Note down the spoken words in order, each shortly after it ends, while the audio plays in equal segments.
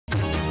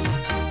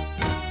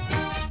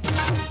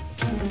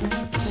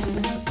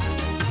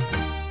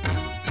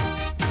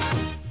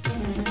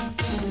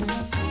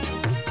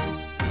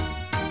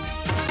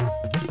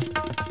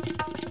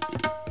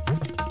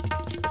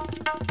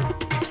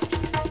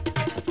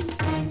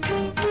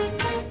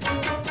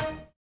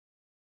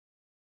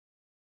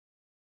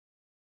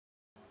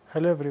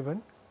Hello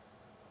everyone,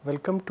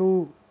 welcome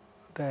to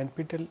the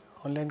NPTEL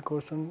online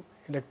course on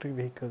electric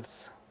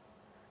vehicles.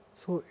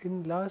 So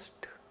in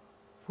last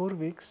 4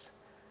 weeks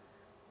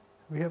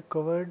we have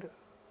covered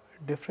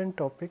different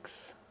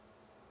topics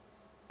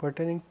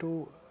pertaining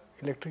to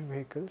electric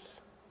vehicles.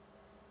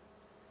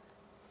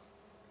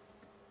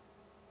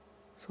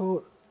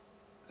 So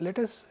let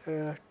us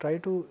try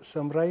to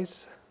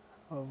summarize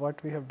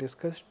what we have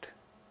discussed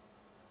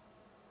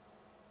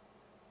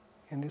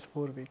in these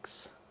 4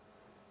 weeks.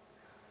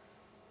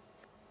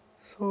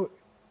 So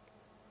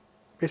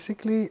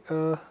basically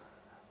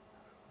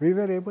we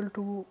were able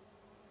to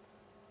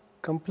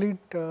complete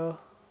the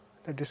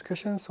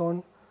discussions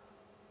on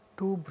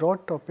two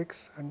broad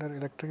topics under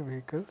electric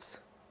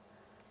vehicles.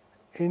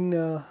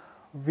 In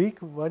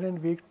week 1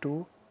 and week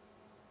 2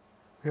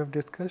 we have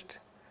discussed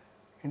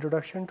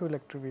introduction to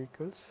electric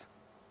vehicles,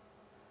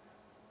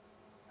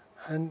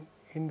 and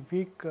in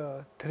week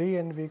 3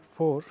 and week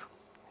 4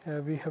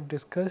 we have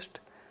discussed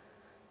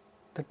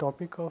the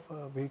topic of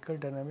vehicle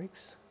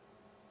dynamics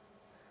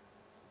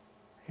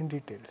in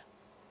detail.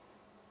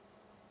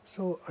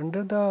 So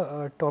under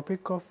the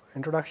topic of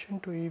introduction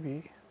to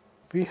EV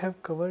we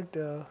have covered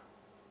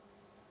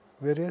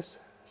various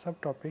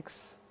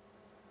subtopics.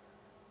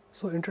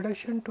 So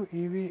introduction to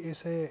EV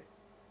is a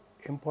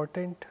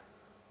important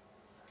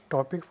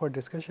topic for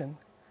discussion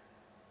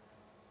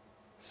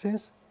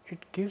since it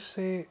gives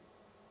a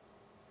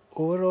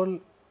overall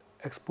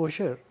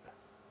exposure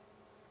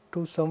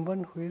to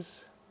someone who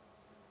is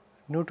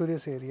new to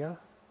this area,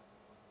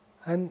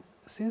 and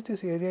since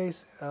this area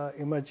is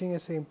emerging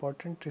as an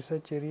important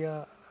research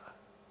area,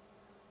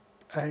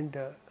 and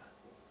it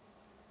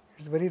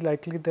is very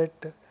likely that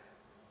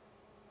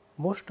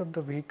most of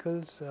the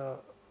vehicles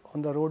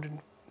on the road in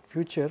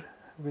future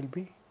will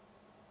be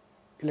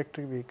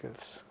electric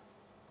vehicles.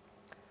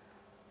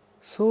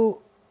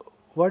 So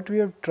what we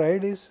have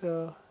tried is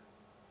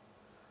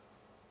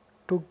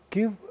to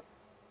give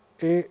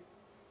a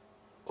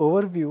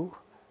overview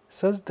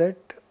such that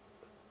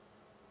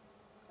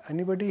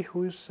anybody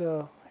who is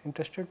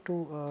interested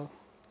to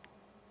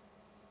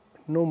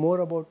know more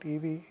about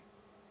EV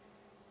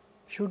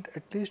should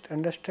at least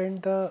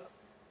understand the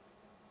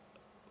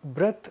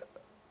breadth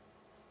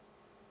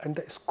and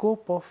the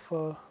scope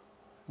of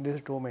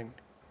this domain.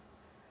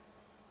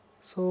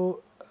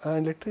 So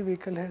an electric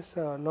vehicle has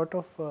a lot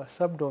of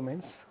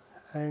subdomains,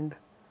 and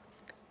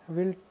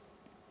we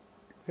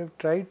have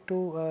tried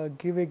to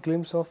give a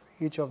glimpse of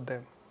each of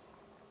them.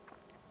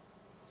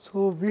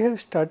 So we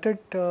have started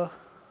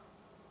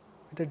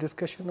with a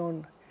discussion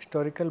on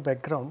historical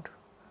background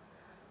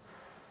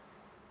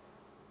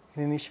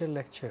in initial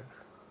lecture.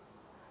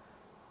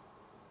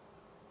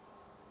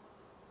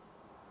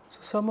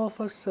 So some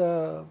of us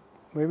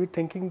may be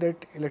thinking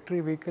that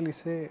electric vehicle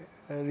is a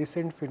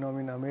recent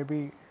phenomena,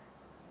 maybe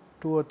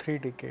 2 or 3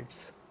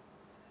 decades,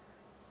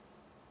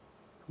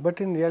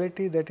 but in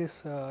reality that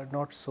is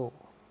not so.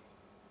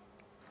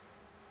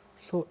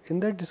 So in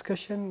that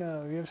discussion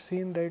we have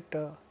seen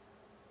that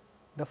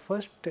the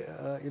first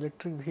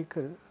electric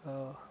vehicle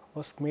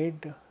was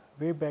made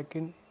way back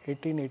in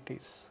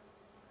 1880s,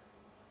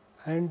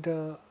 and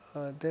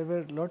there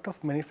were lot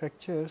of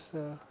manufacturers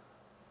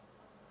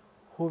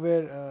who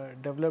were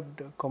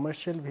developed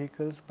commercial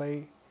vehicles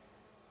by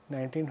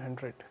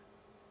 1900.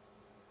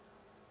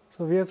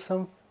 So we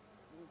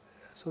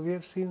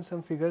have seen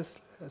some figures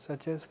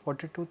such as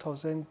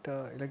 42,000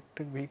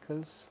 electric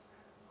vehicles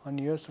on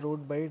US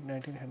road by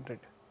 1900,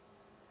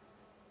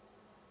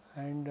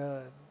 and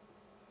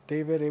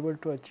they were able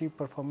to achieve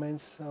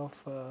performance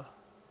of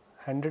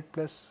 100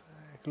 plus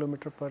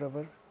kilometer per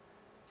hour,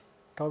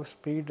 top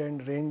speed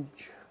and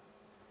range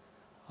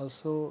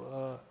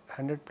also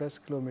 100 plus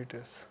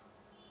kilometers.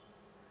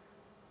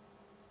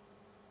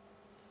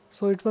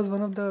 So it was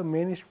one of the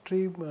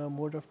mainstream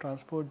mode of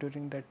transport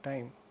during that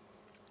time,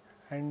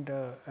 and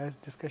as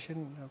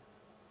discussion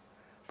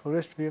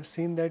progressed we have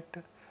seen that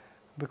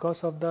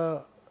because of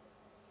the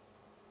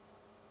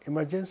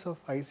emergence of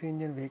IC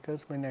engine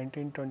vehicles by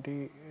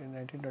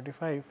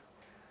 1925,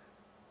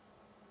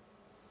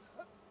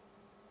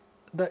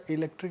 the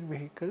electric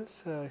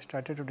vehicles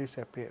started to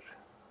disappear.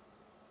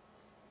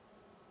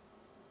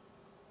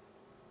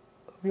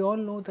 We all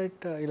know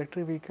that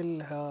electric vehicle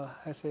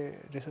has a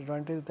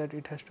disadvantage that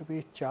it has to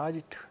be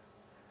charged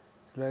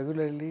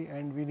regularly,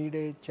 and we need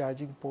a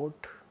charging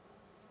port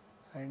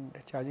and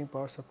a charging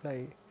power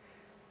supply,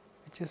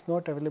 which is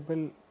not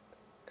available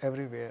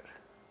everywhere.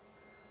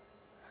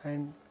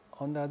 And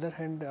on the other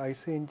hand, the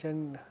IC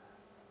engine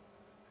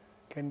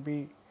can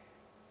be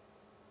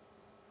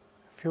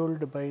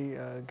fueled by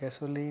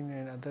gasoline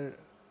and other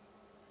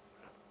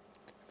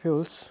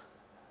fuels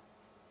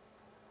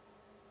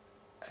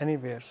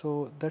anywhere.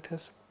 So that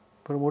has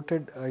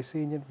promoted IC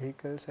engine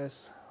vehicles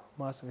as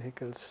mass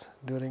vehicles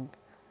during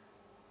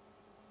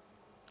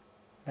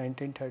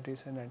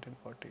 1930s and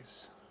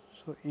 1940s.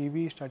 So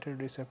EV started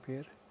to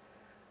disappear,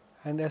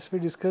 and as we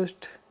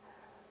discussed,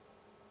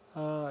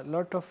 a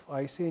lot of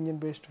IC engine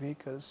based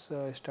vehicles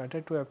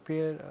started to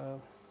appear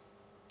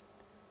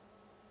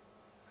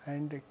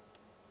and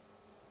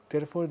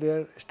therefore, they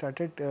are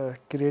started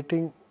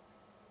creating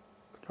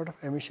a lot of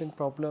emission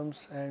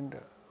problems, and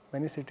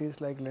many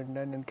cities like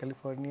London and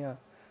California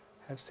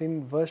have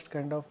seen worst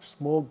kind of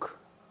smoke,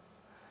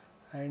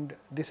 and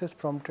this has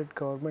prompted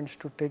governments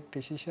to take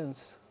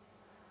decisions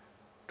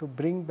to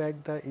bring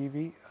back the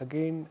EV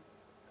again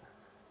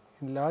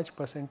in large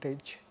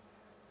percentage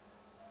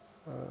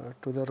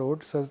to the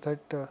road, such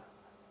that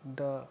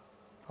the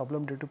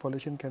problem due to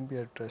pollution can be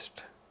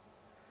addressed.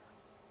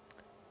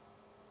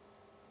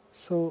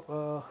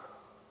 So,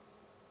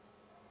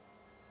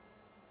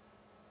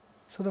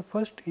 so the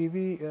first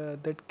EV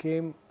that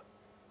came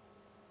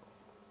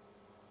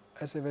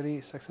as a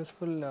very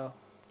successful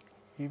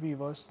EV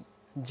was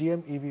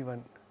GM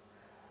EV1.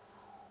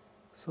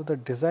 So the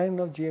design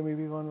of GM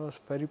EV1 was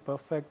very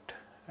perfect,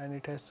 and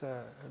it has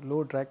a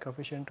low drag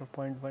coefficient of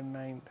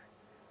 0.19.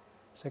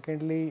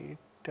 Secondly,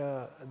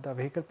 the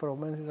vehicle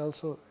performance is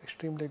also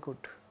extremely good.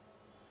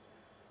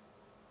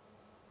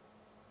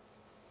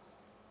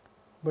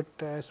 But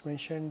as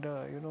mentioned,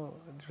 due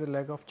to the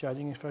lack of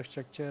charging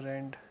infrastructure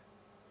and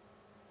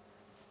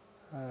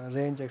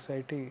range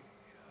anxiety,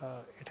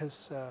 it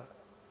has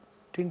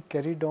didn't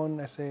carried on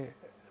as a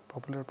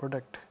popular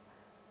product.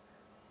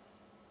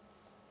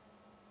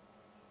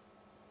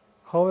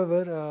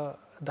 However,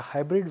 the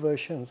hybrid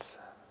versions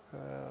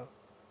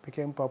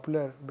became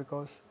popular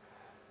because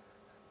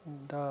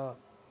the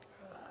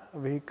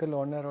vehicle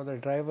owner or the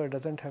driver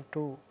doesn't have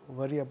to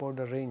worry about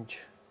the range,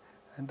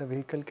 and the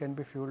vehicle can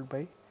be fueled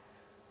by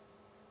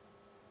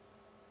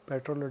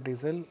petrol or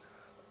diesel,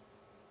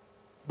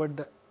 but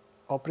the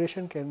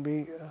operation can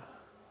be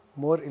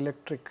more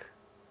electric.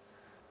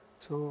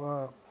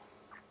 So,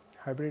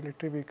 hybrid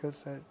electric vehicles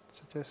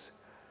such as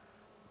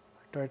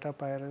Toyota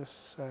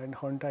Prius and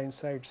Honda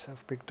Insights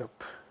have picked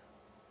up,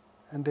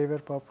 and they were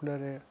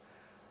popular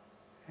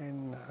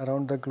in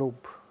around the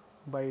globe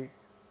by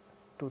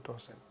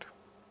 2000.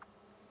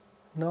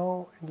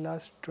 Now, in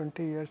last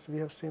 20 years, we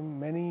have seen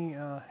many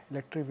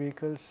electric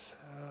vehicles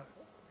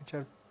which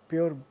are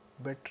pure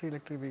battery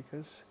electric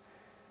vehicles,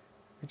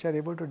 which are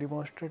able to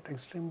demonstrate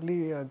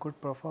extremely good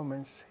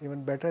performance,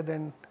 even better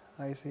than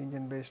IC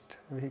engine based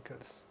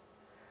vehicles.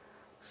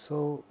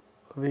 So,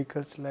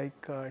 vehicles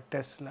like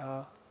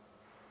Tesla,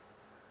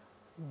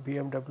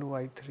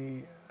 BMW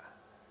i3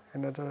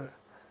 and other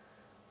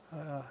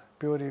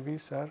pure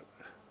EVs are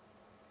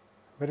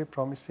very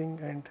promising,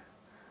 and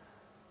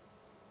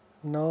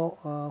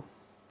now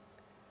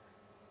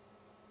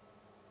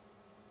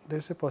there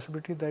is a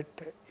possibility that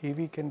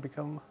EV can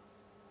become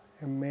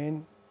a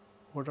main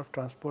mode of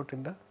transport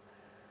in the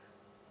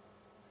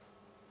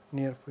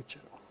near future.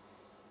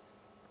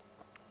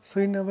 So,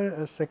 in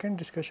our second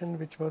discussion,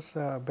 which was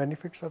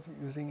benefits of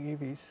using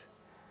EVs,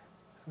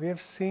 we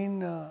have seen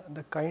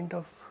the kind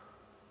of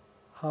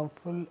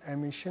harmful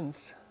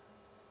emissions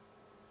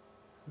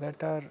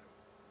that are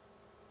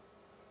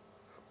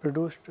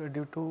produced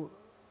due to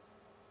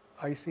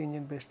IC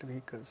engine based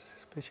vehicles,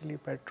 especially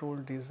petrol,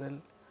 diesel,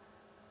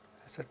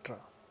 etc.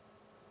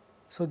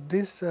 So,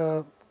 this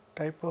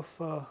type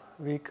of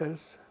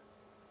vehicles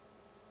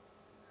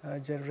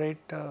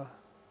generate a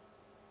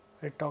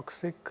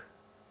toxic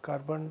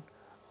carbon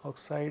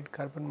oxide,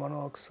 carbon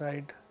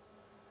monoxide,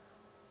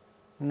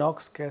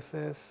 NOx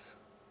gases,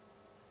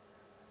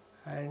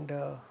 and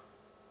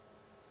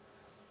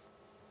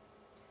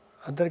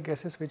other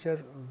gases which are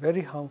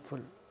very harmful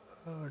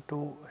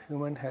to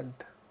human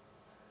health.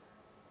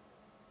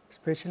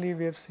 Especially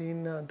we have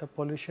seen the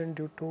pollution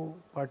due to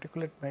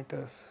particulate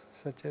matters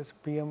such as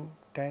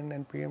PM10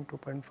 and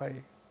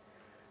PM2.5.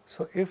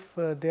 So, if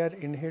they are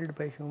inhaled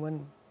by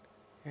human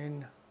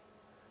in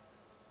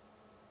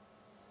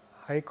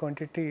high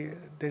quantity,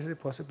 there is a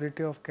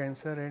possibility of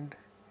cancer and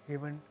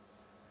even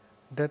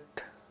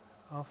death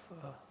of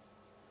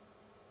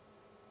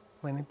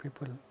many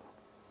people.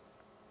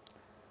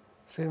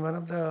 So, in one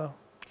of the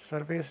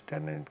surveys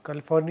done in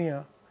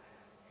California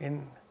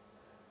in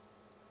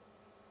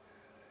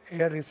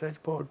Air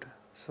Research Board,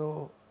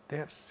 so they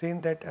have seen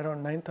that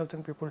around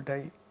 9,000 people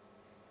die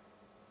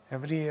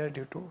every year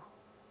due to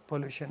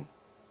pollution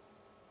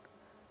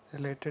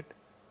related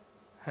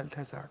health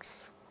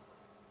hazards.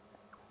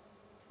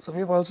 So, we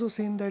have also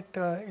seen that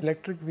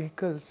electric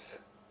vehicles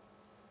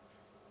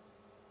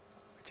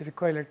which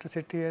require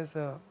electricity as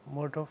a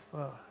mode of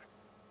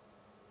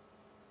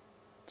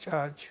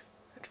charge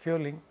and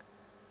fueling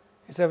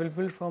is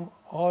available from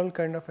all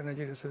kind of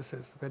energy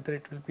resources, whether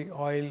it will be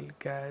oil,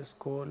 gas,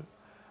 coal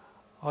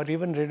or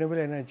even renewable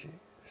energy.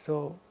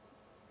 So,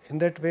 in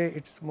that way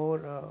it is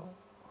more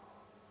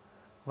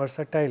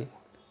versatile,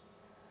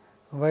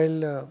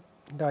 while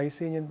the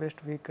IC engine based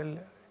vehicle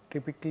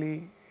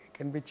typically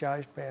can be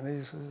charged by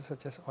energy sources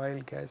such as oil,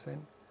 gas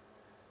and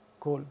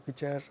coal,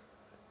 which are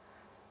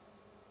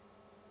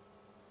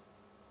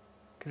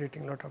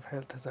creating a lot of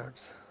health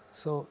hazards.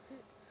 So,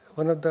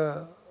 one of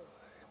the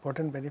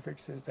important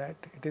benefits is that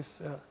it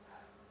is a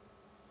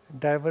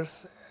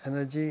diverse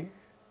energy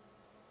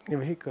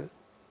vehicle.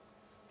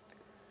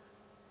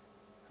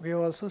 We have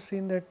also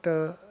seen that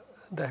the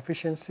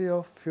efficiency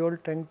of fuel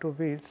tank to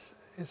wheels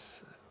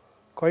is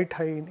quite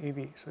high in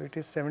EV. So, it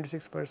is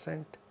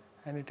 76%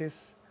 and it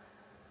is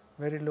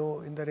very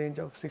low in the range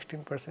of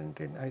 16%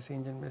 in IC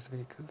engine based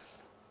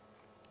vehicles.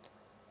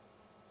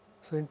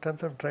 So, in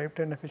terms of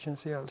drivetrain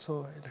efficiency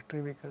also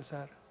electric vehicles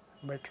are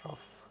better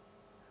off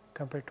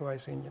compared to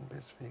IC engine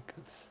based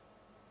vehicles.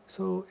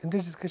 So, in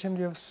this discussion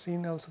we have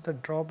seen also the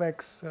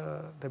drawbacks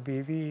the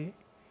BEV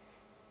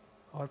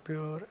or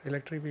pure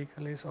electric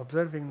vehicle is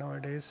observing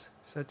nowadays,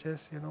 such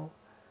as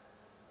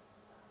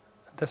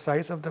the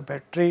size of the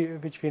battery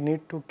which we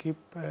need to keep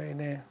in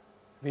a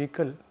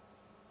vehicle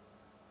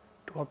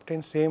to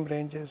obtain same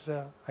range as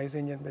IC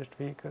engine based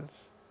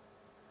vehicles.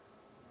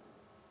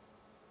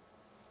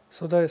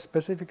 So, the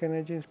specific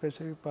energy and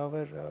specific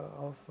power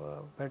of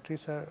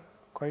batteries are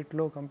quite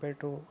low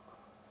compared to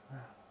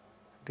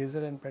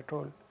diesel and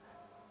petrol.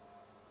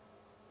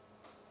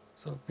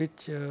 So,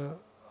 which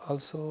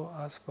also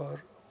asks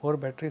for more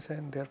batteries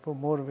and therefore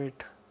more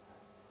weight.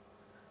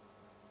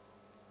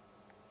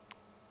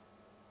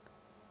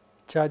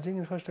 Charging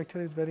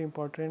infrastructure is very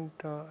important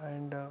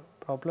and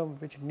problem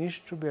which needs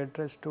to be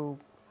addressed to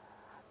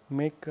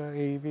make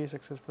EV a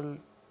successful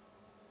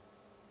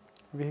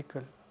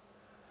vehicle.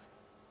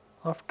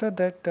 After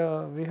that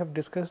we have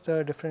discussed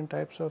the different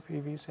types of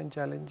EVs and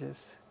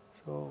challenges.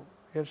 So,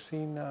 we have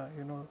seen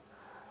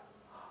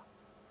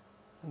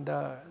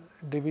the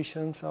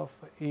divisions of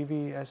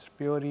EV as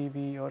pure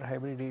EV or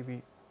hybrid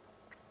EV.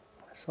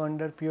 So,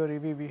 under pure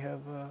EV we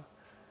have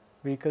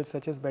vehicles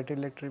such as battery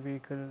electric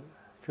vehicle,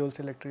 fuel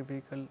cell electric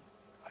vehicle,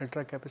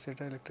 ultra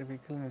capacitor electric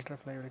vehicle and ultra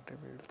fly electric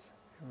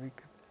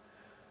vehicle.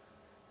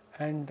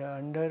 And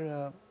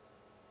under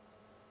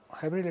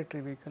hybrid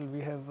electric vehicle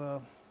we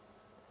have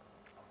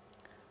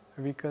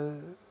vehicle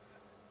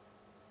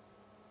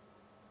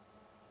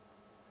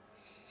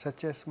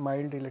such as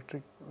mild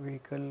electric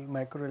vehicle,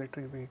 micro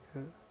electric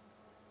vehicle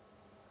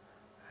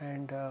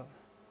and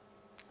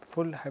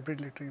full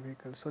hybrid electric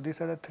vehicle. So,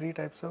 these are the three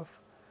types of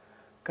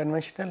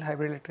conventional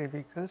hybrid electric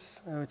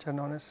vehicles which are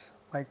known as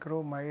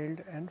micro,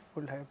 mild and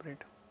full hybrid.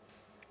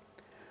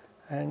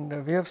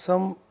 And we have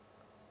some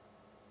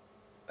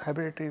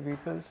hybrid electric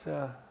vehicles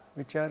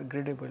which are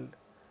gradable.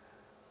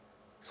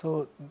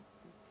 So,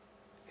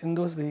 in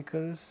those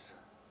vehicles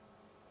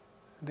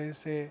there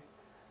is a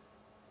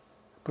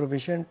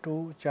provision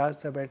to charge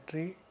the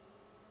battery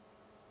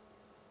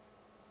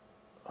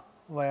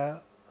via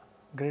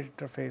grid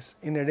interface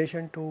in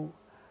addition to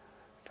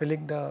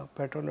filling the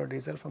petrol or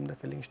diesel from the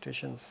filling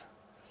stations.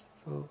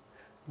 So,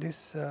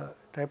 this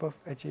type of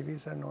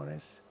HEVs are known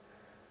as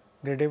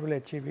gradable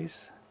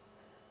HEVs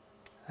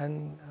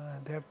and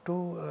they have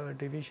two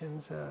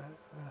divisions. So,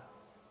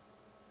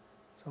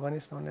 one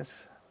is known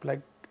as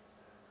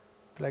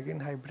plug-in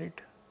hybrid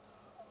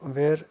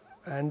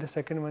and the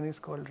second one is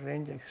called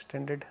range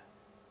extended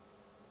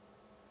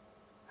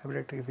hybrid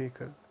electric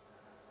vehicle.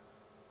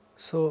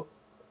 So,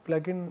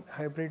 plug-in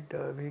hybrid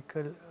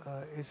vehicle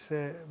is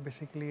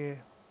basically a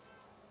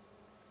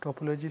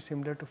topology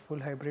similar to full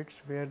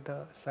hybrids where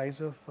the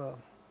size of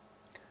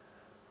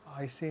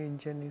IC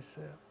engine is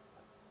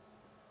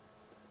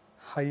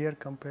higher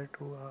compared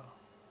to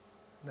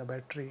the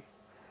battery,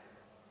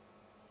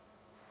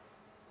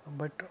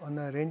 but on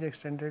a range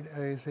extended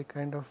is a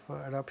kind of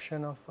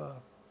adoption of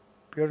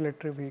pure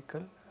electric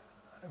vehicle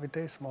with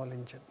a small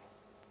engine.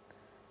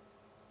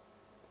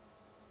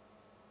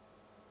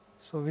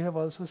 So, we have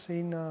also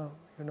seen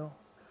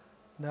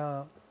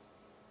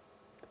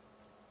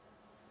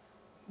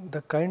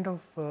the kind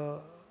of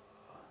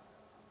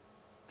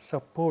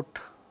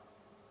support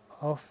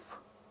of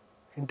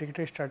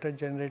integrated starter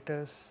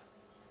generators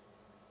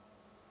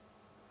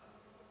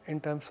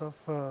in terms of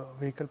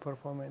vehicle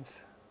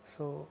performance.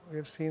 So, we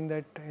have seen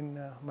that in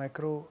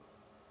micro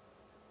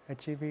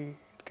HEV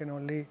it can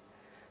only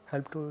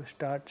help to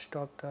stop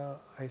the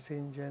IC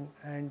engine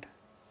and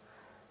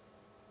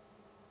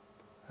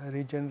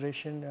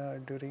regeneration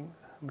during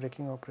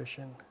braking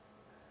operation,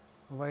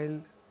 while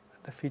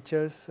the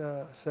features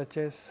such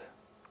as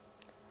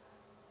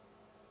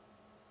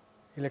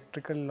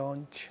electrical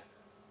launch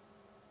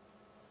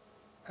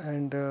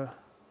and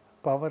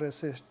power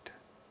assist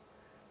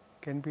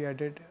can be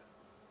added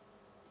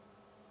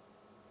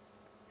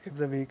if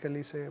the vehicle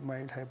is a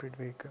mild hybrid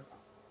vehicle.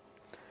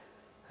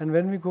 And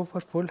when we go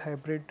for full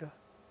hybrid,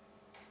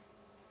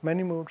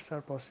 many modes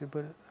are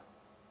possible.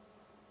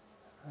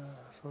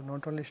 So,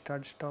 not only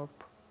start stop,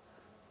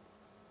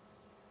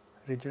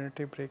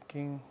 regenerative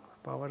braking,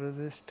 power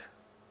assist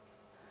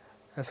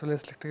as well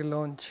as electrical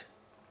launch.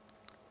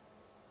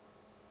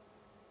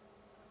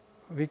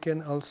 We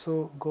can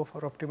also go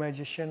for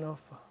optimization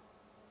of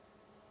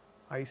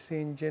IC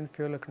engine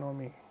fuel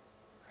economy.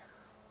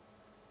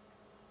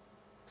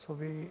 So,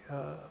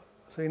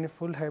 in a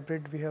full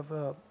hybrid we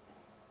have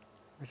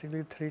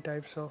basically three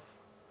types of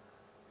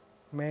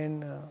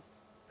main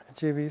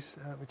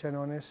HEVs which are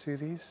known as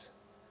series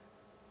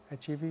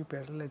HEV,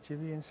 parallel HEV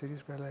and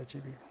series parallel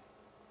HEV.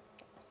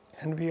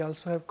 And we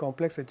also have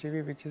complex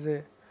HEV which is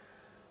a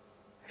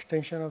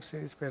extension of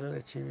series parallel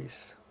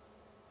HEVs.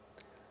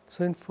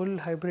 So, in full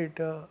hybrid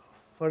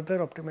further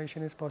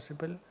optimization is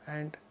possible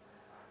and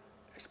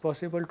it's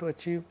possible to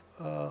achieve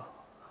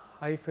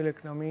high fuel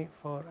economy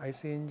for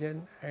IC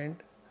engine and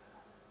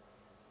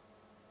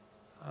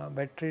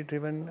battery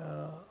driven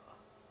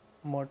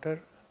motor,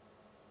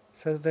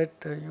 such that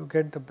you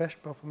get the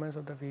best performance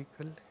of the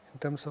vehicle in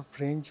terms of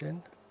range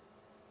and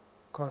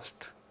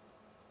cost.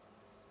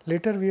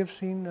 Later we have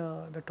seen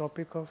the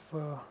topic of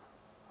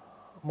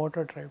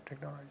motor drive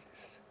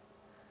technologies.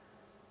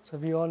 So,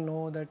 we all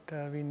know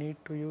that we need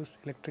to use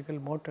electrical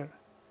motor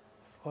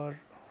for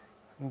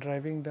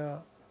driving the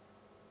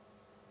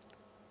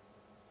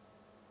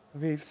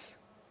wheels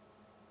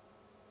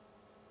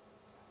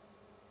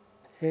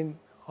in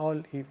all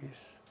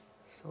EVs.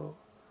 So,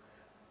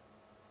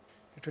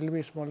 it will be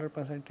a smaller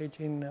percentage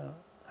in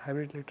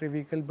hybrid electric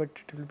vehicle, but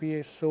it will be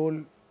a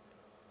sole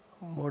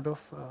mode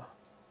of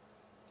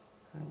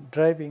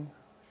driving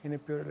in a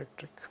pure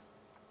electric.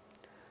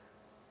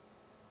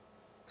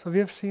 So, we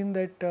have seen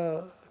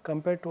that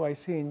compared to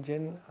IC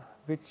engine,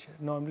 which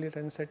normally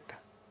runs at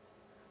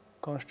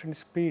constant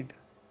speed,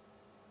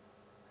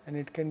 and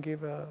it can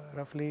give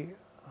roughly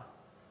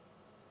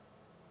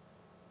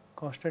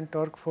constant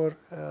torque for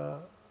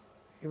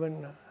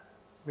even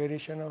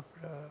variation of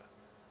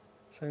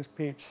some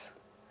speeds.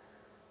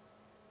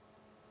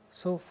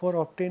 So, for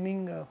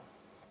obtaining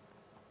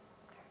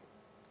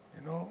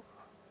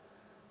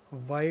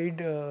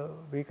wide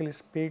vehicle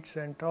speeds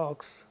and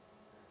torques,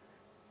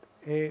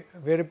 a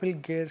variable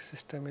gear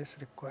system is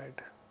required.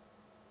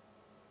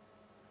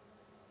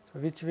 So,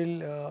 which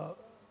will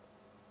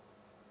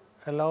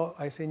allow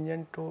IC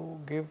engine to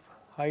give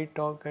high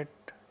torque at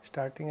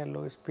starting and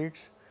low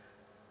speeds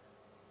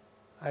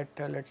at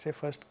let us say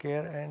first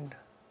gear, and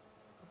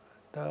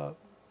the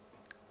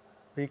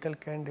vehicle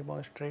can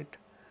demonstrate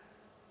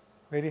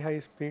very high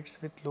speeds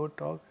with low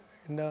torque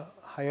in the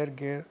higher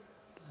gear,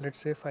 let us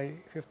say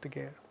fifth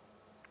gear.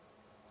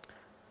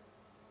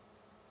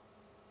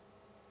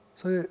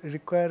 So, you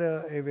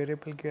require a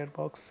variable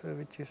gearbox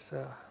which is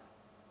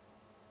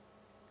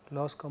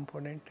loss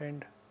component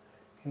and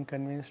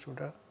inconvenience to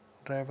the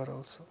driver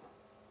also.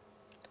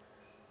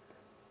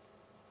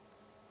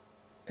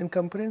 In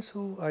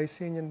comparison to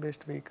IC engine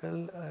based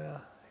vehicle,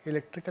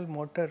 electrical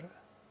motor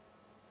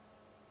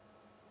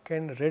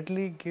can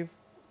readily give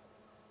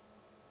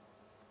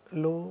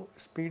low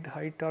speed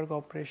high torque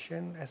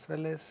operation as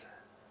well as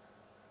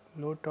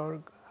low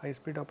torque high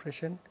speed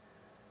operation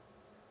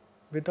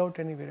without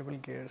any variable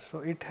gears. So,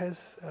 it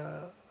has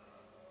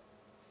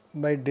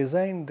by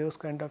design those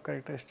kind of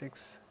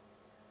characteristics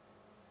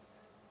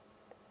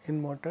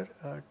in motor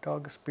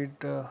torque speed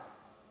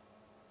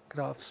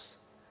graphs.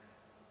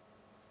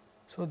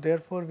 So,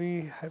 therefore,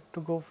 we have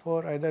to go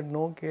for either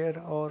no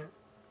gear, or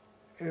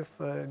if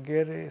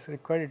gear is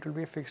required, it will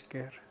be fixed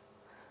gear.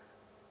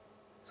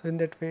 So, in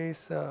that way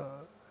is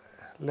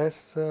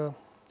less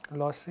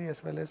lossy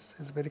as well as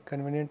is very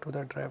convenient to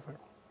the driver.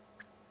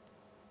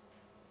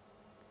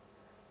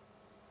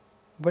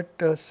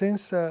 But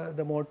since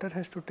the motor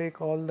has to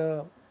take all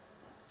the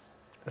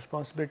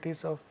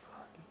responsibilities of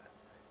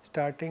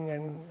starting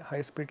and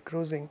high speed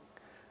cruising,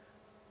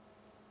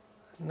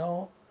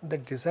 now the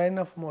design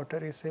of motor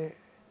is a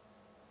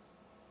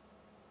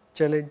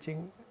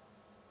challenging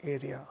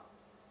area,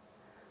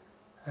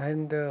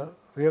 and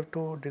we have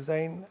to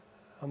design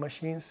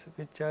machines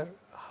which are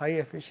high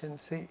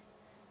efficiency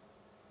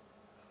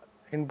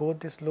in both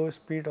this low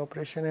speed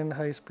operation and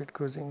high speed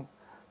cruising.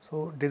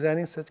 So,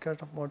 designing such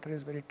kind of motor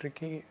is very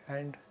tricky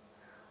and it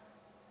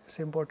is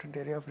an important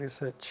area of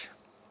research.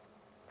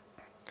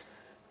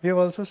 We have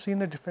also seen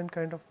the different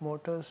kind of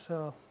motors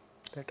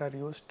that are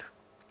used.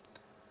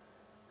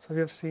 So, we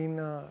have seen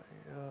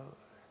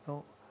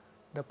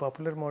the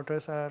popular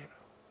motors are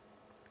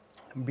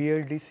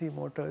BLDC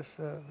motors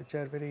which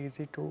are very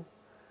easy to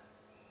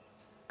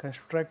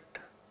construct,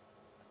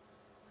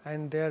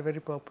 and they are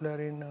very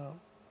popular in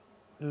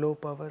low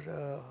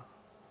power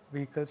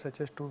vehicles such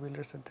as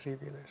 2-wheelers and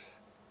 3-wheelers.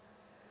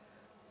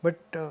 But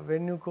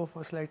when you go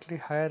for slightly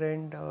higher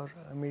end or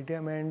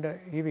medium end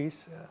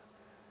EVs,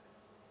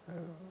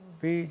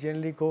 we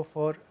generally go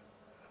for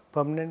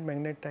permanent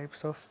magnet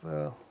types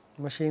of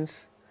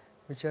machines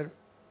which are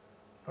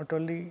not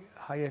only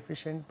high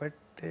efficient, but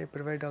they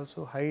provide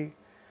also high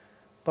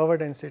power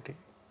density.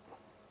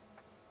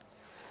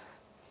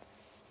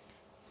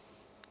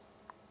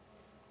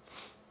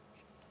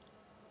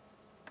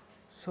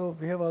 So,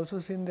 we have also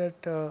seen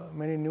that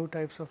many new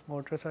types of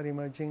motors are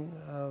emerging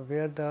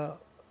where the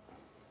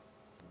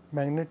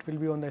magnet will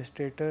be on the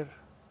stator,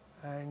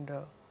 and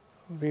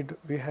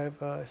we have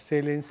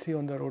saliency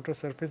on the rotor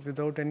surface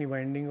without any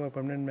winding or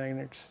permanent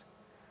magnets,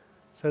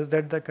 such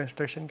that the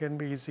construction can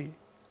be easy.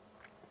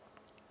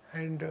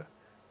 And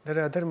there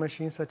are other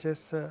machines such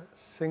as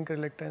sync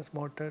reluctance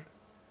motor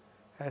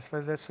as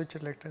well as switch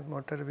reluctance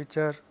motor, which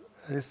are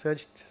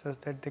researched such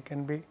that they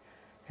can be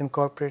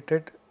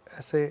incorporated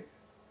as a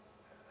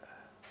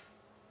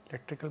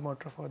electrical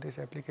motor for this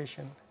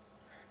application.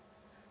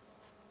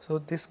 So,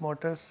 these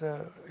motors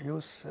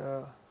use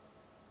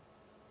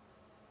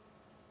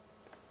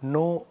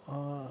no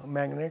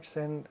magnets,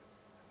 and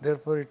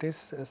therefore, it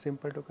is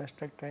simple to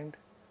construct and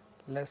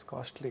less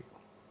costly.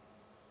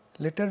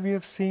 Later we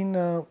have seen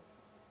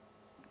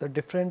the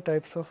different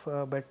types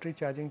of battery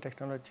charging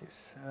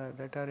technologies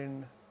that are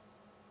in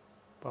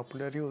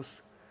popular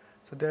use.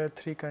 So there are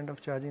three kind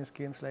of charging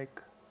schemes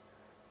like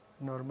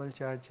normal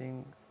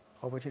charging,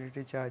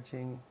 opportunity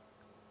charging,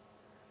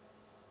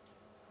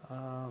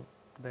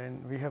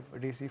 then we have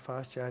DC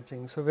fast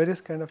charging. So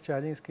various kind of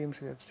charging schemes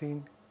we have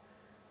seen.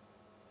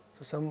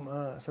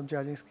 So some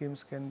charging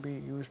schemes can be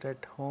used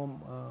at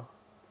home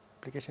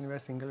application where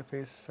single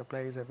phase supply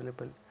is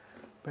available,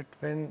 but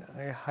when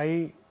a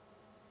high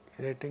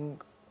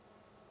rating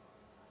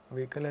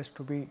vehicle has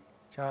to be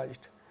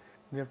charged,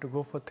 we have to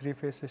go for three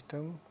phase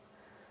system.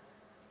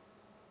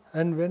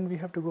 And when we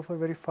have to go for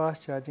very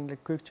fast charging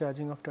like quick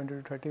charging of 20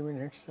 to 30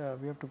 minutes,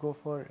 we have to go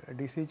for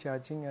DC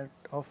charging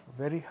of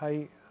very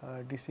high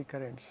DC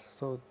currents.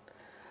 So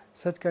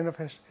such kind of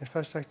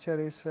infrastructure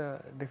is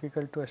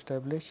difficult to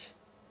establish.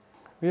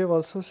 We have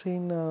also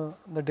seen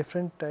the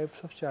different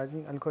types of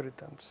charging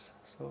algorithms.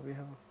 So we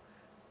have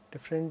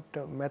different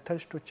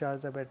methods to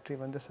charge the battery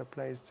when the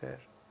supply is there,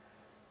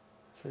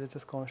 such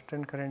as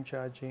constant current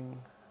charging,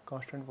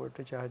 constant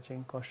voltage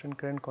charging, constant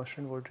current,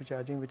 constant voltage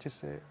charging, which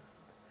is a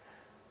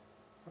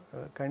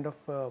kind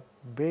of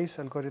base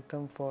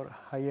algorithm for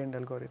high-end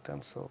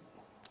algorithms. So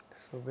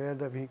where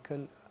the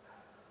vehicle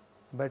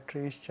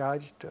battery is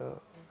charged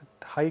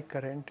with high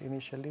current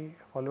initially,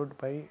 followed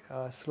by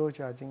slow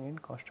charging in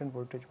constant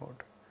voltage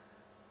mode.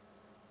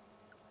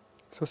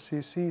 So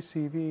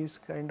CCCV is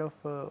kind of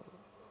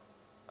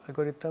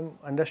algorithm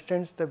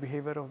understands the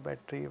behavior of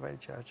battery while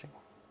charging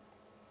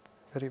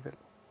very well.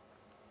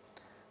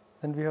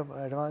 Then we have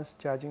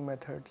advanced charging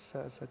methods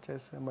such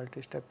as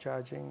multi-step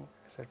charging,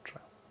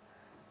 etc.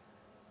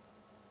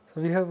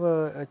 So we have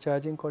a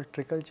charging called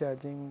trickle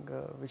charging,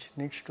 which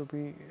needs to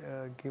be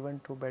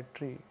given to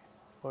battery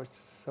for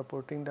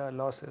supporting the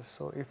losses.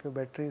 So if your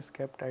battery is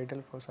kept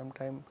idle for some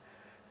time,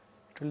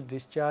 it will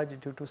discharge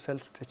due to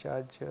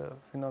self-discharge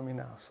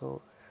phenomena.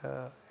 So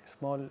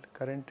small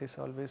current is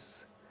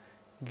always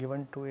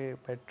given to a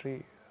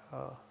battery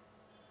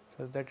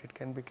so that it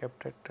can be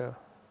kept at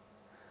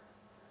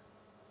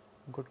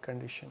good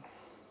condition.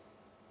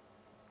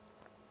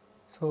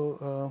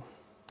 So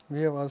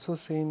we have also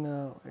seen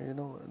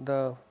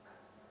the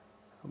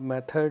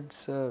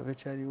methods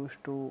which are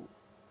used to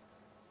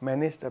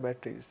manage the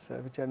batteries,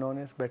 which are known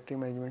as battery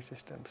management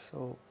systems.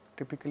 So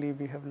typically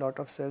we have lot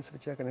of cells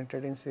which are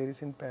connected in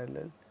series in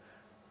parallel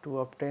to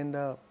obtain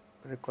the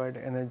required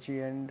energy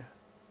and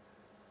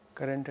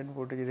current and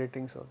voltage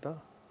ratings of the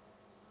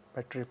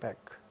battery pack.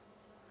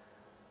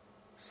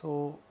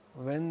 So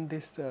when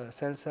these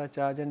cells are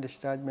charged and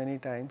discharged many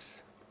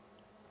times,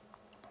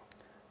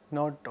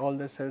 not all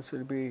the cells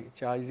will be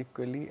charged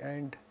equally,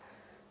 and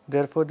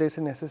therefore there is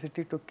a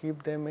necessity to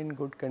keep them in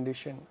good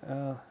condition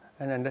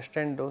and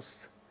understand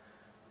those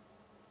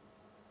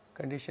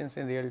conditions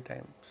in real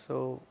time.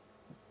 So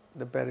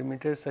the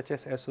parameters such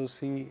as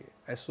SOC,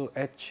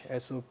 SOH,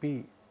 SOP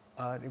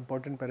are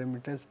important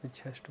parameters which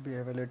has to be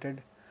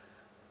evaluated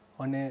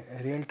on a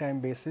real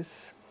time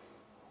basis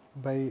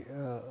by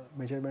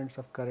measurements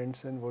of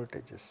currents and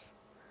voltages.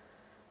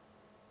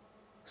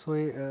 So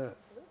a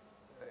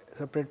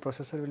separate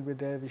processor will be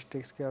there which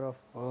takes care of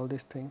all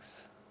these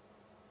things.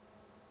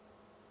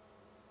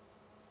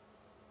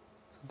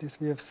 So this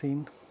we have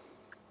seen.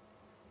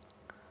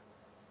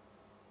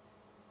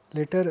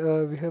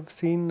 Later we have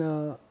seen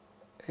a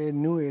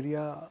new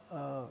area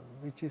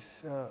which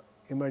is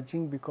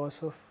emerging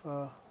because of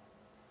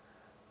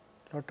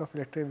lot of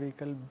electric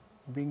vehicle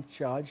being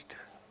charged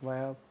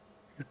via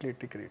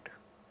utility grid.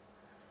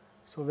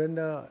 So when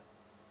the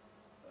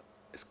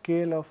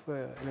scale of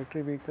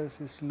electric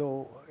vehicles is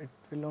low, it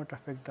will not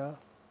affect the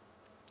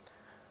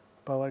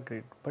power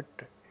grid, but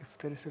if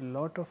there is a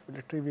lot of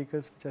electric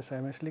vehicles which are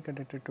simultaneously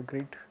connected to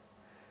grid,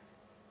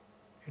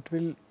 it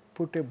will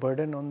put a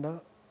burden on the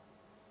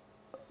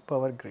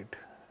power grid,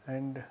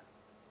 and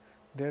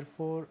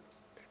therefore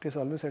it is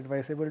always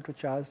advisable to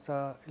charge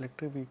the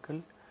electric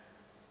vehicle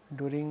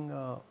during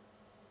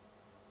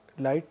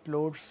light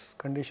loads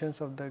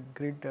conditions of the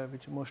grid,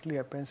 which mostly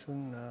happens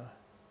in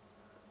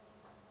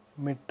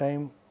mid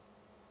time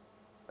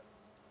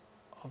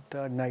of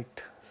the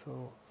night.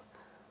 So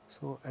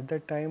at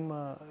that time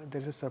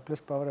there is a surplus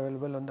power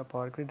available on the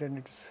power grid,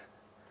 and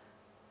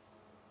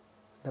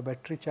the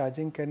battery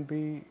charging can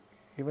be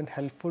even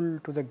helpful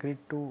to the grid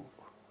to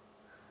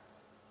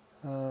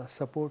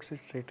supports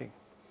its rating.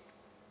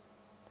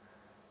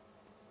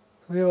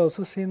 We have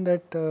also seen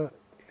that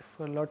if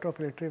a lot of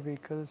electric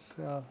vehicles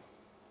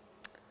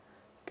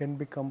can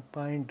be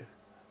combined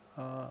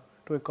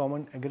to a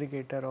common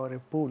aggregator or a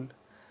pool,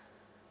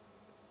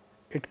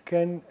 it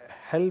can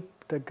help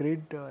the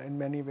grid in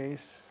many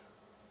ways,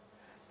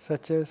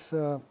 such as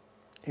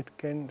it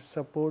can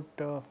support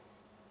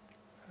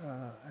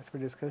as we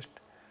discussed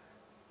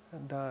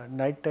the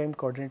nighttime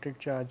coordinated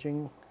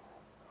charging,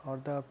 or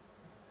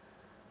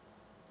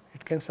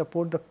it can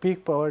support the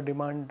peak power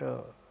demand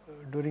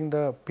during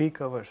the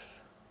peak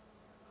hours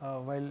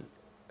while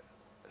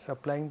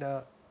supplying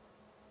the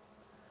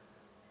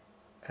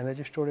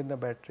energy stored in the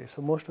battery.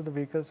 So, most of the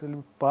vehicles will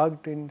be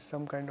parked in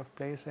some kind of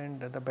place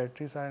and the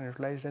batteries are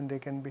utilized and they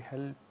can be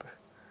helped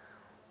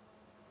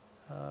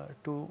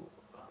to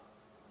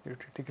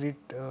utility grid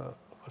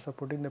for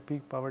supporting the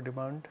peak power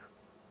demand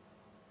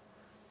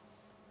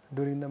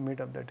during the mid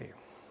of the day.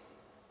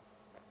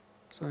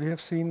 So, we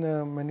have seen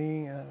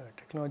many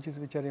technologies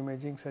which are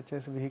emerging, such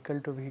as vehicle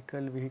to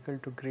vehicle, vehicle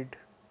to grid,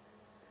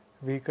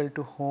 vehicle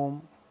to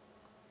home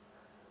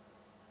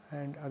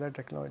and other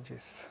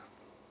technologies.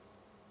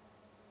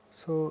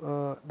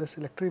 So, this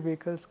electric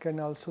vehicles can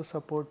also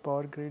support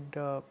power grid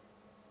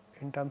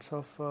in terms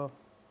of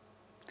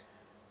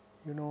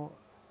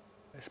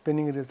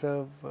spinning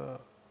reserve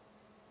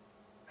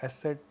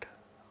asset,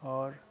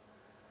 or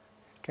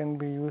can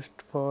be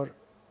used for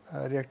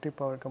reactive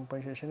power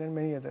compensation and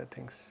many other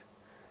things.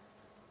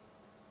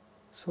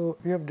 So,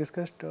 we have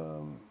discussed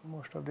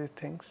most of these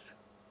things.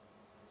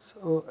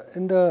 So,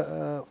 in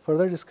the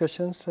further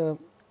discussions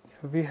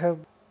we have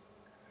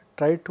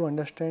tried to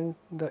understand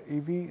the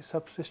EV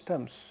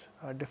subsystems,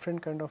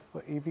 different kind of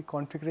EV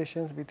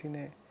configurations within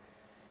a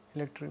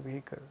electric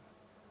vehicle.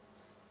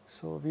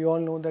 So, we all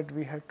know that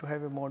we have to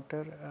have a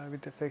motor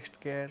with a fixed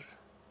gear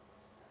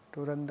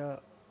to run the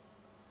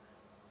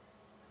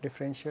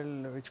differential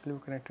which will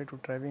be connected to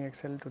driving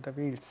axle to the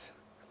wheels.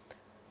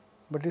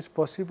 But it is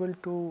possible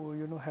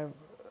to have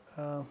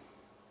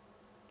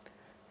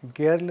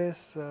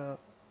gearless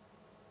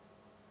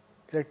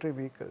electric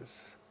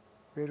vehicles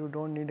where you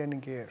do not need any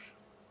gear.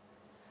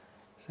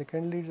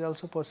 Secondly, it is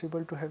also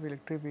possible to have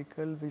electric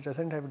vehicle which does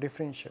not have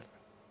differential.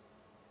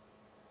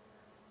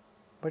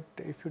 But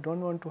if you do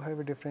not want to have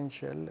a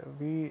differential,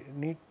 we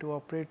need to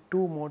operate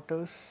two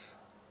motors.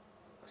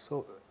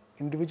 So,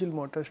 individual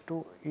motors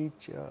to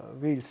each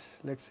wheels.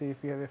 Let us say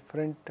if we have a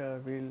front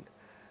wheel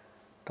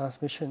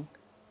transmission.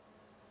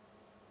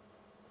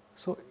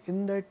 So,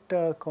 in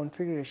that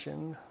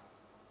configuration,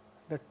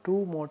 the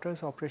two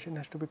motors operation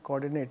has to be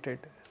coordinated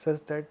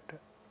such that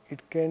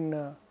it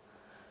can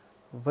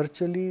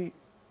virtually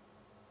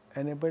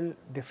enable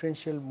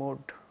differential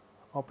mode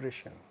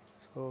operation.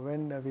 So,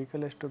 when the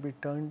vehicle has to be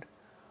turned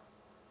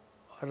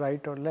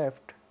right or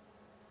left,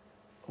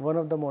 one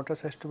of the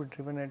motors has to be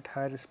driven at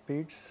higher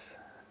speeds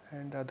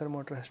and the other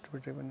motor has to be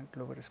driven at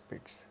lower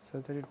speeds,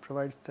 such that it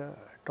provides the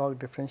torque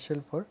differential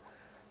for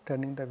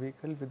turning the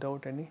vehicle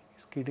without any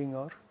skidding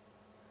or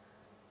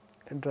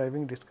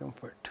driving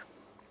discomfort.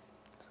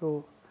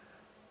 So,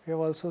 we have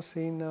also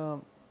seen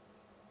the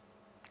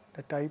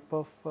type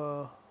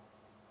of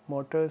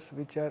motors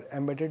which are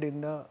embedded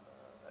in the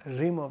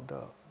rim of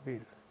the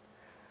wheel.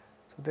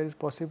 So, there is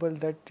possible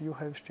that you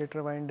have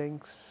stator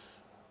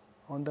windings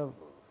on the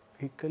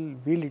vehicle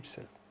wheel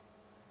itself.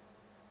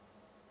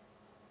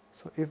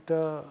 So, if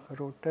the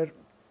rotor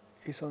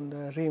is on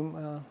the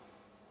rim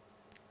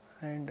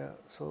and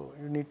so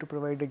you need to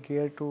provide a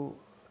gear to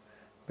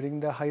bring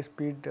the high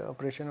speed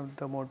operation of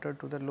the motor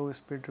to the low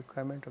speed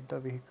requirement of the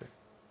vehicle.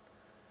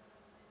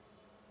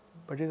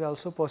 But it is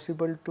also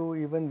possible to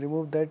even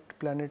remove that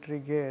planetary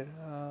gear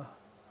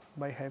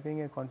by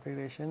having a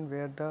configuration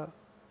where the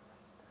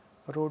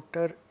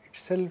rotor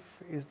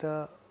itself is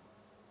the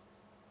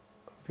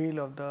wheel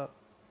of the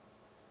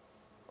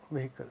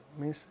vehicle.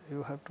 Means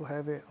you have to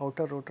have a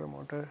outer rotor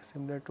motor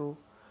similar to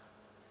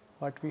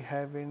what we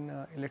have in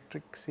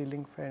electric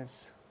ceiling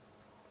fans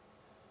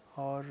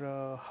or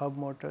hub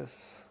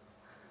motors.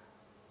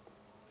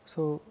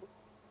 So,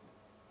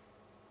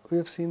 we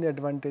have seen the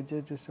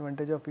advantages,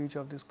 disadvantage of each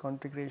of these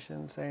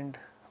configurations and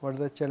what are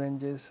the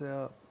challenges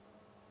the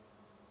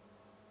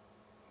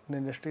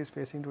industry is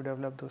facing to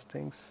develop those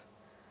things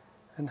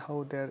and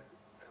how they are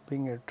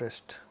being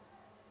addressed.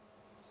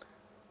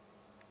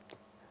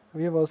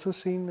 We have also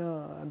seen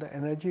the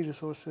energy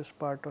resources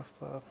part of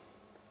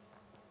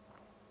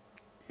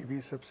EV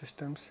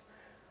subsystems.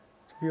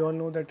 So, we all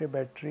know that a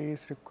battery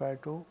is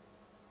required to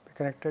be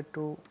connected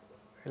to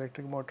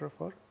electric motor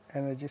for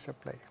energy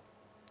supply.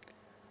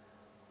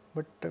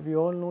 But we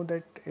all know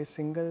that a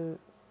single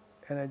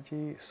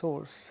energy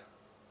source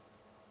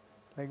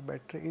like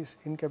battery is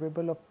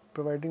incapable of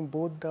providing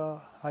both the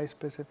high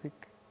specific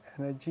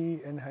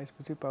energy and high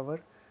specific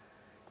power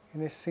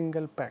in a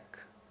single pack.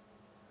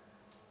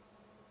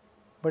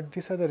 But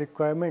these are the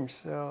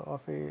requirements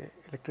of a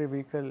electric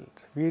vehicle.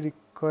 We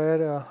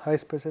require high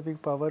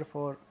specific power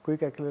for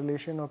quick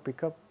acceleration or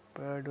pickup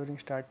during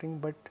starting,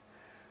 but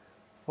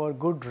for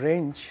good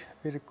range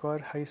we require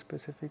high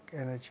specific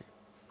energy.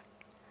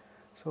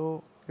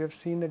 So, we have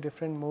seen the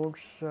different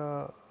modes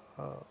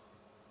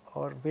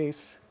or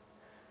ways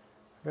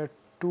where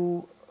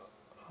two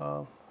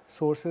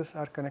sources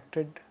are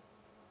connected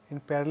in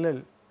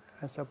parallel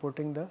and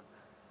supporting the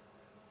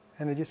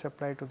energy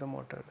supply to the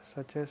motor,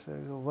 such as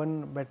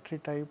one battery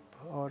type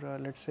or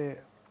let us say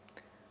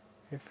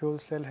a fuel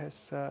cell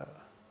has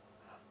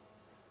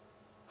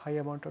high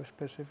amount of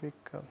specific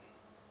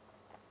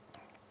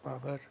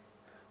power,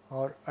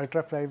 or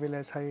ultra flywheel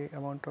has high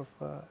amount of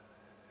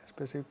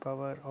specific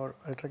power, or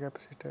ultra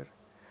capacitor.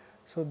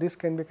 So, this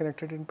can be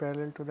connected in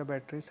parallel to the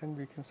batteries and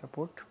we can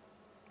support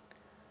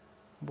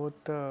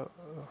both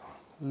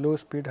low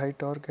speed high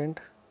torque and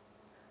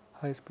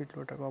high speed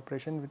low torque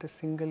operation with a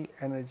single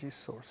energy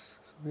source.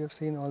 So, we have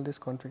seen all these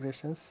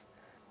configurations.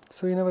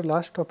 So, in our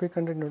last topic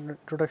under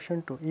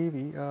introduction to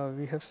EV,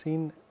 we have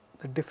seen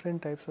the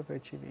different types of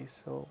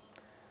HEVs. So,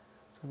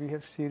 we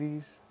have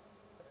series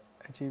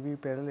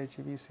HEV, parallel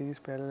HEV, series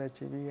parallel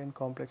HEV and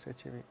complex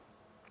HEV.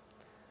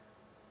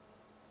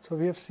 So,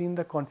 we have seen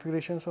the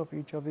configurations of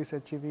each of these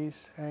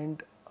HEVs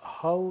and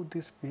how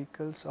these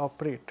vehicles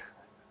operate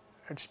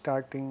at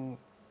starting,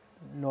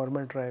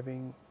 normal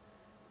driving,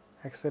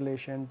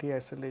 acceleration,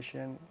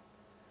 deacceleration,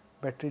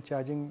 battery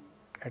charging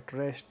at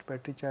rest,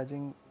 battery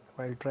charging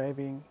while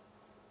driving.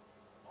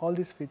 All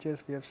these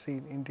features we have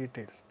seen in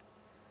detail.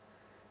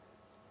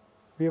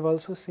 We have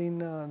also seen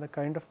the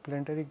kind of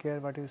planetary gear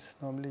what is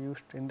normally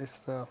used in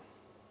this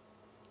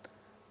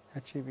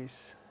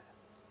HEVs.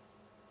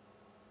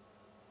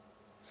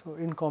 So,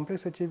 in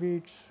complex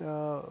HEV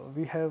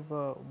we have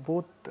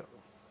both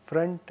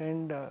front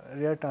and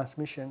rear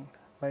transmission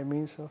by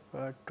means of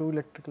two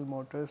electrical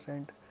motors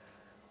and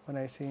one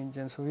IC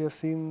engine. So, we have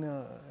seen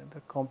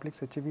the complex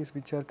HEVs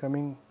which are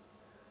coming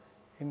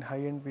in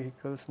high end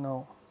vehicles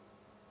now.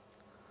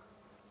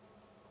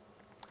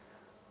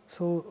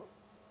 So,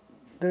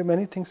 there are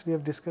many things we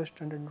have discussed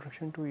under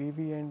introduction to EV,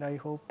 and I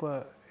hope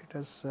it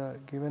has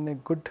given a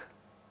good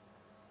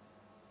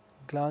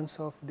glance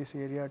of this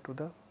area to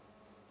the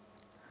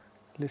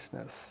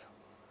listeners.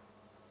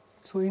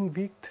 So, in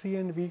week 3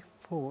 and week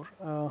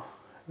 4,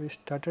 we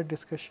started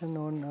discussion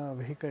on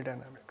vehicle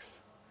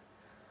dynamics.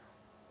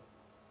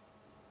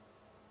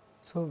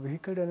 So,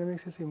 vehicle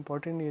dynamics is an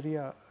important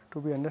area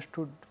to be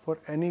understood for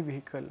any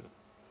vehicle.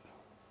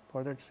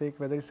 For that sake,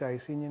 whether it is an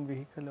IC engine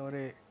vehicle or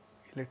a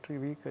electric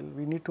vehicle,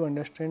 we need to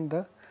understand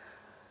the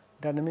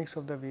dynamics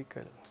of the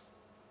vehicle.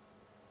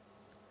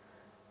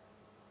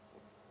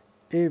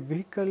 A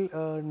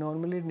vehicle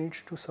normally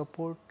needs to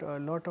support a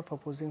lot of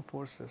opposing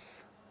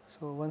forces.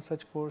 So, one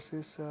such force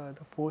is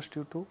the force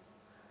due to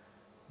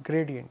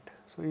gradient.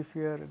 So, if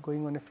you are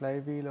going on a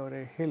flywheel or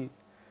a hill,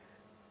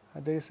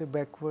 there is a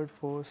backward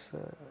force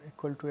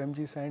equal to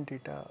mg sin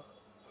theta,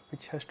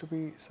 which has to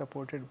be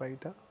supported by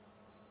the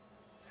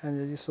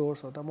energy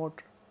source of the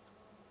motor.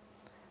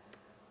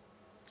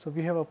 So,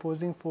 we have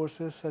opposing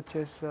forces such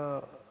as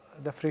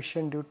the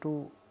friction due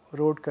to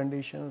road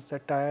conditions, the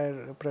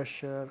tire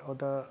pressure or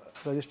the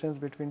resistance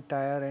between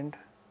tire and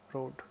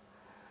road.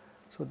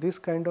 So, this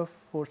kind of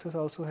forces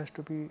also has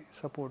to be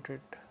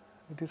supported.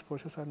 These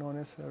forces are known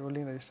as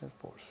rolling resistance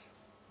force.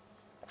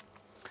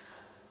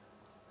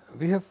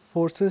 We have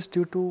forces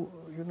due to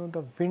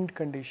the wind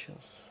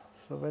conditions.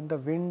 So, when the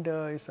wind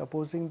is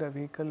opposing the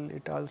vehicle,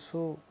 it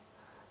also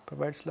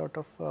provides lot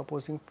of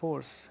opposing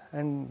force,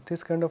 and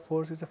this kind of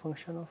force is a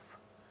function of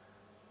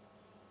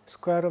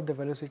square of the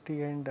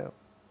velocity, and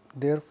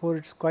therefore,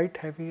 it is quite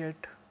heavy at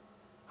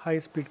high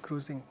speed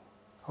cruising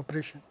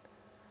operation.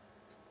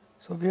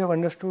 So, we have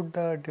understood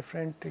the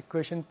different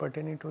equation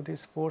pertaining to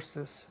these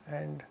forces,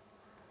 and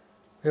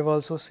we have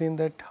also seen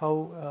that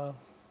how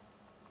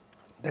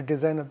the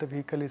design of the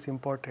vehicle is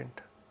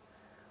important.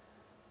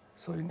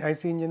 So, in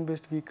IC engine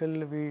based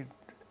vehicle, we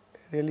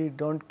really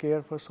do not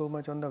care for so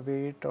much on the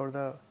weight or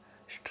the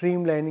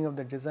streamlining of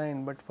the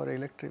design, but for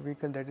electric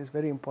vehicle that is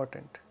very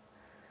important,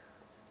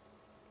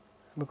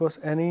 because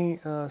any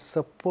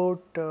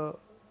support to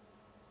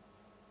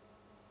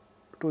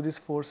these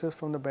forces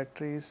from the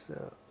battery is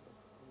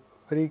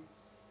very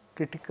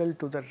critical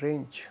to the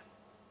range.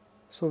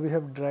 So, we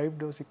have derived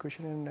those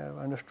equations and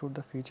understood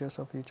the features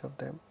of each of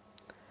them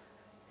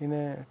in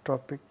a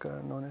topic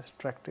known as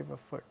tractive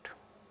effort.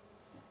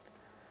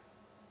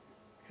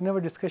 In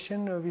our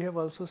discussion, we have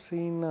also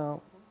seen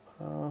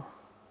the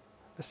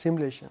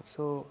simulation.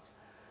 So,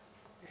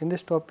 in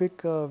this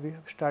topic, we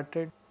have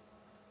started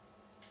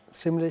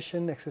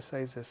simulation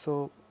exercises.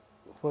 So,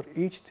 for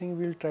each thing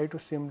we will try to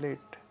simulate.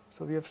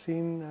 So, we have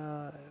seen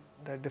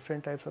the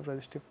different types of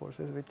resistive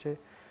forces which a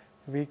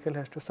vehicle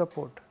has to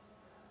support.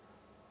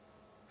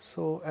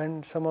 So,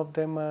 and some of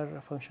them are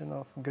a function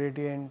of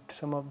gradient,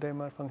 some of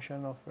them are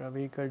function of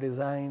vehicle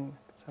design,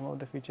 some of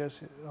the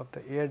features of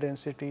the air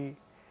density,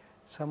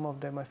 some of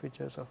them are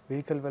features of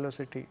vehicle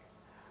velocity.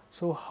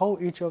 So, how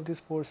each of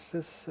these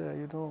forces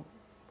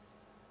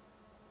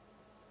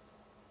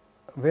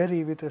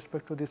vary with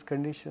respect to these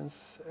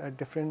conditions at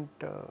different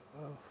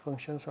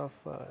functions of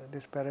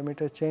this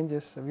parameter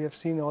changes. We have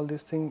seen all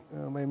these things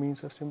by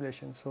means of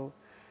simulation. So,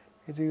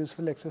 it is a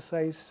useful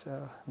exercise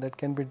that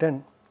can be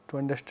done to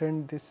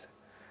understand these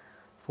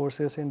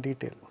forces in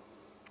detail.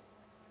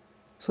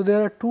 So,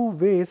 there are two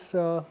ways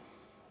the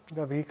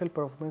vehicle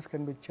performance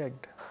can be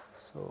checked.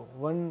 So,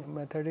 one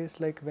method is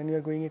like when you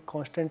are going a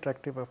constant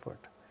tractive effort.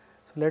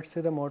 So, let us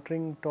say the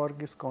motoring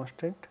torque is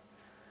constant,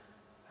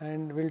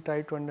 and we will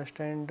try to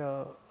understand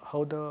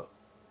how the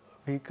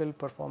vehicle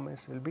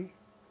performance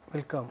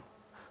will come.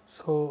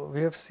 So,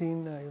 we have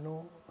seen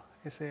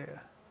is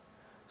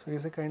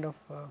a kind of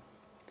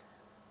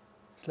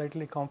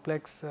slightly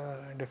complex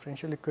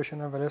differential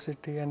equation of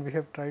velocity, and we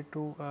have tried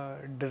to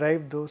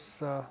derive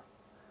those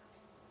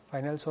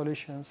final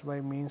solutions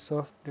by means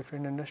of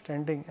different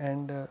understanding,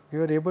 and we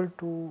were able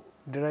to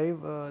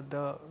derive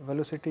the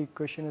velocity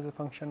equation as a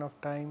function of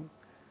time,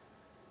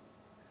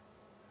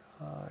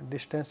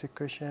 distance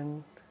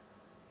equation,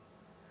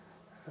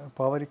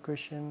 power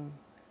equation,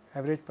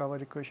 average power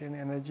equation,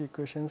 energy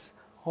equations.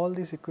 All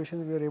these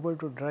equations we were able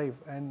to derive,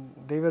 and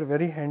they were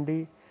very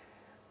handy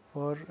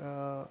for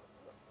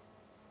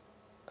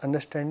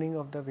understanding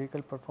of the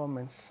vehicle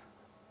performance.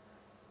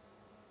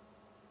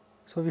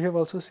 So, we have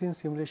also seen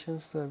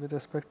simulations with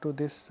respect to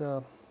this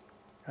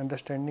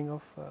understanding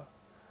of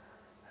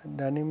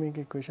dynamic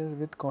equations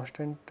with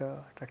constant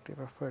tractive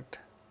effort.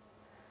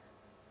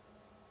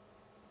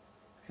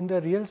 In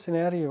the real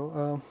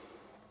scenario,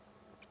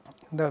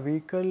 the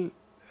vehicle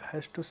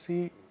has to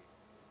see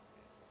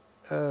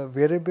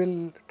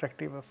variable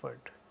tractive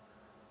effort.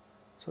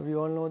 So, we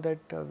all know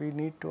that we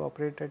need to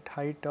operate at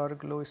high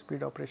torque, low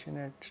speed operation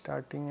at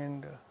starting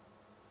and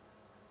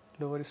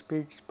lower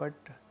speeds, but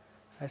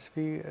as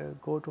we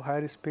go to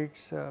higher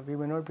speeds, we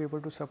may not be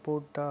able to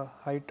support the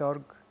high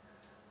torque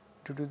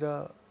due to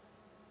the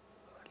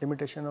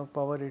limitation of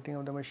power rating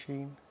of the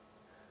machine,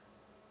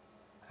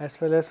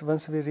 as well as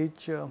once we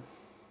reach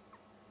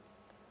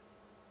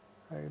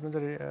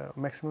the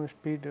maximum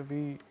speed,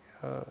 the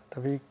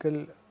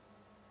vehicle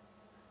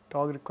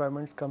torque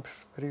requirements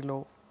comes very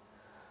low.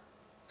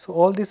 So,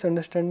 all this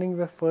understanding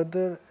were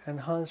further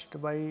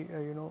enhanced by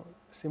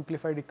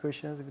simplified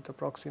equations with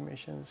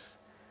approximations,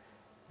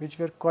 which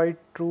were quite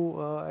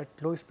true at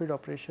low speed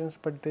operations,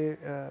 but they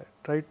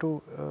try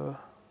to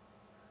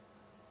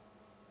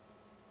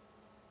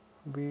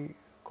be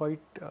quite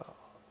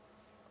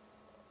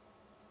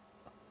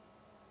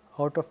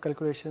out of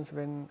calculations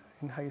when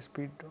in high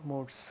speed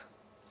modes.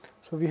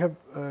 So, we have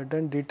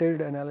done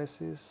detailed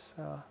analysis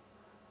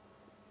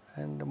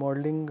and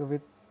modeling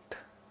with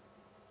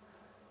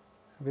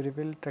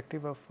variable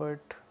tractive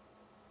effort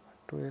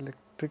to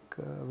electric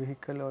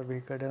vehicle or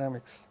vehicle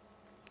dynamics.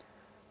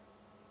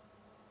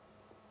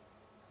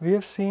 We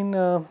have seen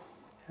the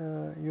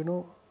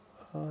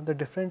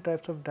different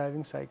types of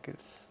driving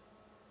cycles.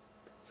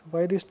 So,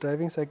 why these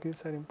driving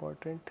cycles are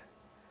important?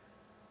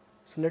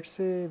 So, let us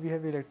say we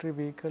have electric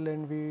vehicle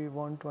and we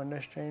want to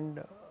understand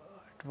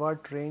at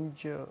what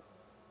range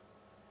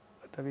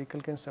the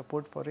vehicle can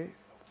support for a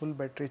full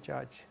battery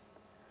charge.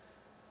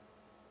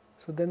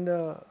 So, then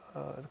the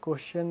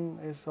question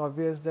is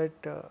obvious that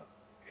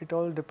it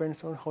all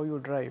depends on how you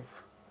drive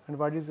and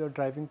what is your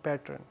driving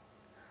pattern.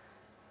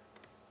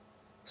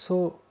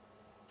 So,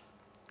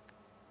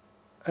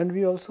 and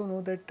we also know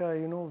that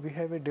we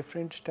have a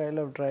different style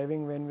of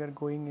driving when we are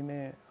going in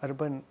a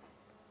urban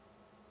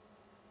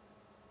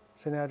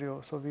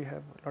scenario. So, we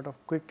have a lot of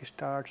quick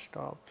start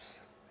stops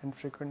and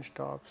frequent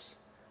stops,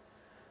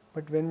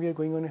 but when we are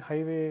going on a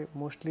highway,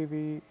 mostly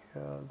we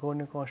go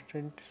on a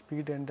constant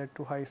speed and that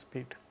to high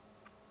speed.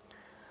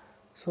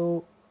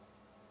 So,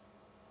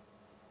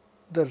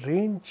 the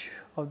range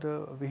of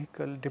the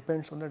vehicle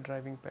depends on the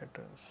driving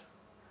patterns.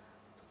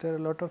 So, there are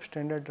a lot of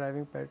standard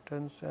driving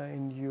patterns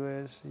in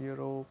US,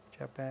 Europe,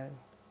 Japan.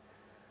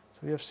 So,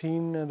 we have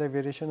seen the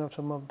variation of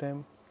some of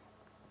them,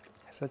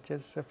 such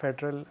as a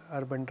federal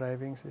urban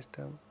driving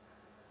system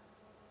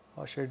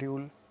or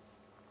schedule,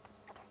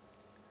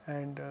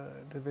 and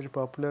the very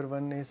popular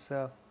one is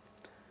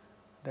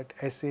that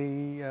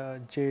SAE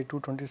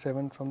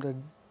J227 from the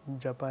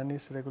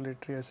Japanese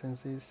regulatory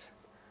agencies.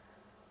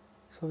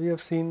 So, we have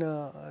seen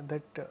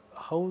that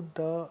how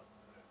the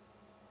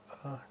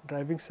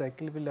driving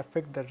cycle will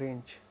affect the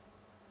range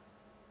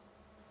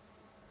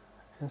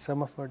in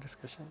some of our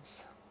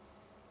discussions.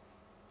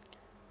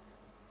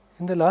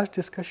 In the last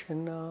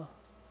discussion,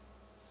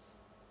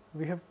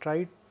 we have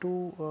tried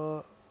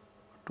to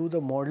do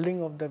the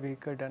modeling of the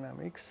vehicle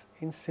dynamics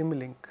in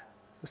Simulink.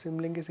 So,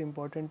 Simulink is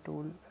important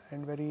tool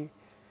and very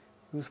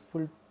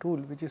useful tool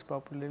which is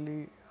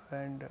popularly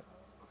and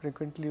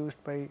frequently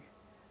used by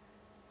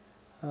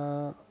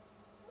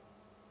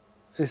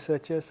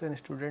researchers and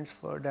students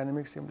for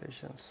dynamic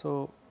simulations.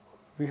 So,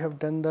 we have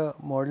done the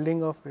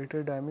modeling of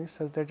vehicle dynamics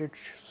such that it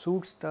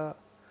suits the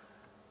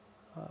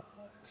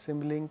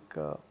Simulink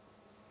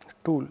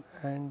tool,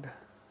 and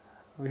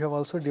we have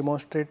also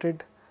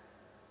demonstrated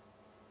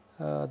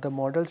the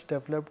models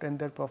developed and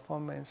their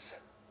performance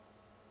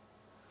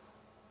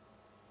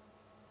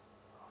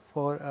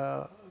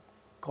for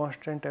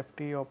constant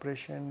FT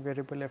operation,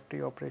 variable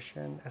FT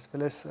operation, as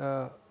well as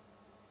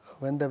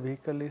when the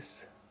vehicle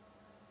is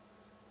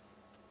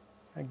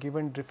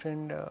given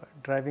different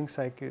driving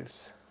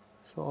cycles.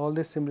 So, all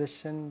these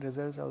simulation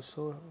results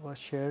also were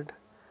shared,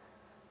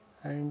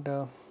 and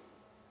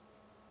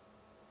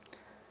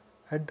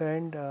at the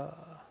end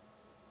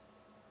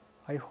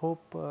I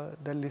hope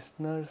the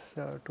listeners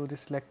to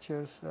these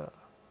lectures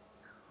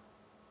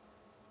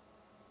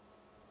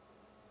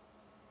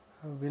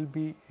will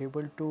be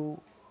able to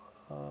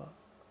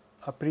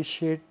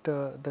appreciate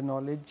the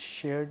knowledge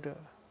shared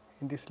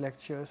in these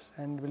lectures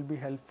and will be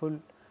helpful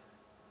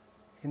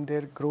in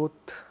their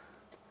growth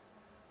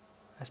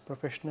as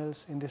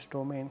professionals in this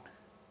domain,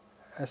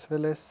 as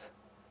well as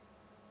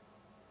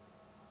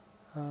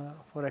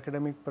for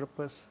academic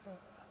purpose,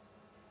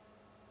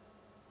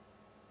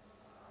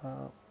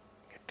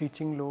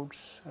 teaching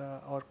loads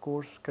or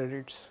course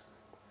credits.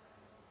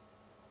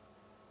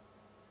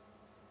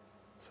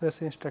 So,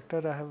 as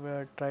instructor, I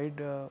have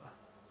tried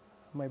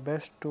my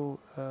best to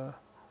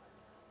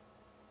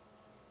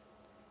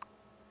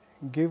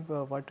give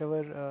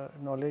whatever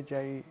knowledge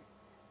I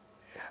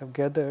have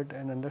gathered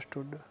and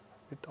understood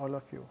with all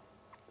of you.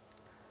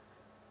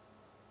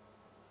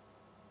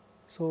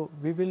 So,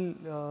 we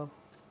will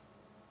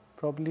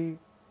probably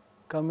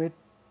come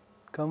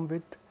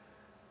with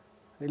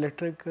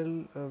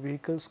electrical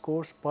vehicles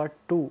course part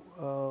 2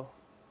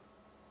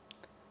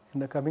 in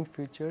the coming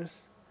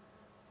futures,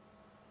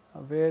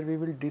 where we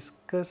will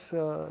discuss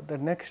the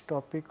next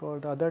topic or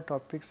the other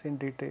topics in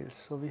details.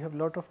 So, we have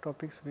lot of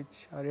topics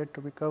which are yet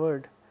to be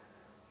covered,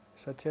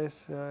 such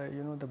as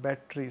the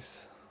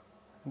batteries,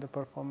 the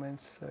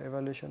performance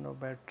evaluation of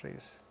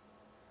batteries,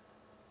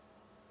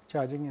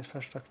 charging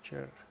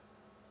infrastructure,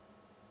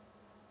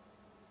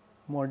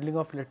 modeling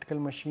of electrical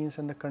machines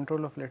and the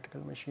control of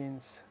electrical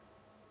machines,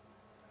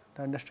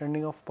 the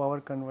understanding of power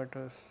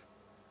converters.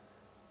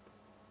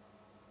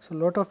 So,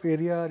 lot of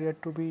area are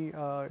yet to be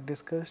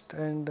discussed,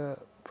 and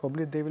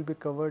probably they will be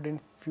covered in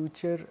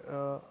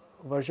future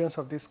versions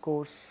of this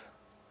course.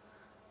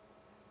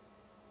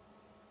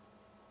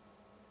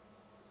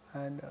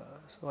 And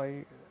so,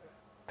 I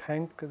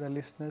thank the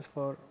listeners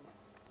for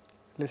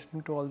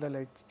listening to all the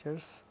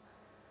lectures.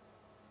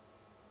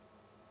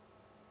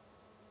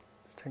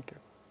 Thank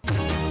you.